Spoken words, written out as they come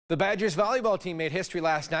The Badgers volleyball team made history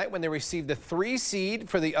last night when they received the 3 seed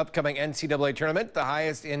for the upcoming NCAA tournament, the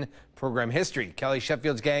highest in program history. Kelly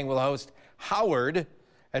Sheffield's gang will host Howard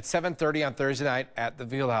at 7:30 on Thursday night at the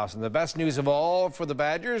Fieldhouse. And the best news of all for the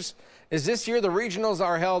Badgers is this year the regionals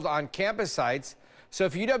are held on campus sites. So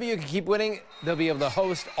if UW can keep winning, they'll be able to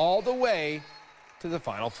host all the way to the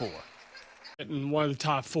Final Four. And one of the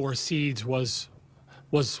top 4 seeds was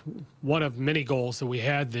one of many goals that we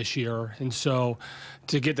had this year, and so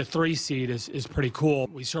to get the 3 seed is pretty cool.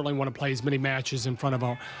 We certainly want to play as many matches in front of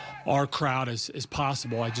our crowd as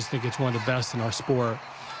possible. I just think it's one of the best in our sport.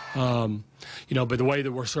 But the way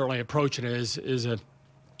that we're certainly approaching it is a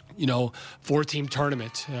 4-team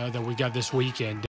tournament that we got this weekend.